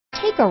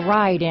Take a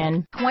ride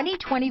in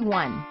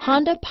 2021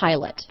 Honda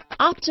Pilot.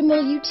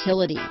 Optimal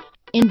utility,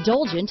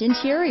 indulgent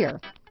interior,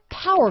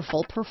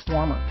 powerful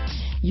performer.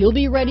 You'll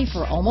be ready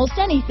for almost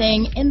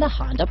anything in the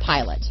Honda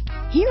Pilot.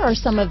 Here are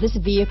some of this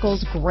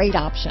vehicle's great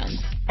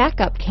options: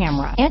 backup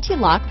camera,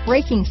 anti-lock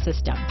braking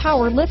system,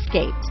 power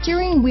liftgate,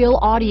 steering wheel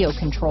audio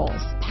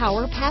controls,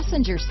 power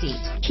passenger seat,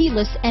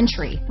 keyless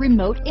entry,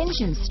 remote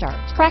engine start,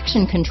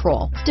 traction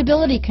control,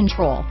 stability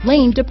control,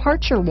 lane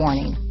departure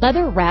warning,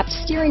 leather-wrapped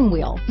steering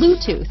wheel,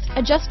 Bluetooth,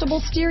 adjustable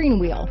steering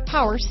wheel,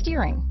 power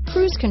steering,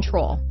 cruise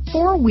control,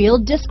 four-wheel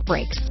disc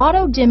brakes,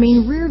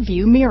 auto-dimming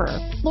rear-view mirror,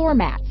 floor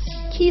mats,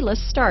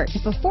 keyless start.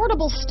 If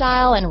affordable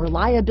style and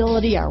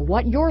reliability are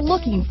what you're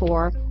looking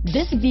for,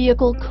 this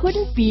vehicle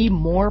couldn't be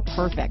more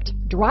perfect.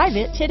 Drive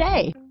it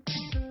today.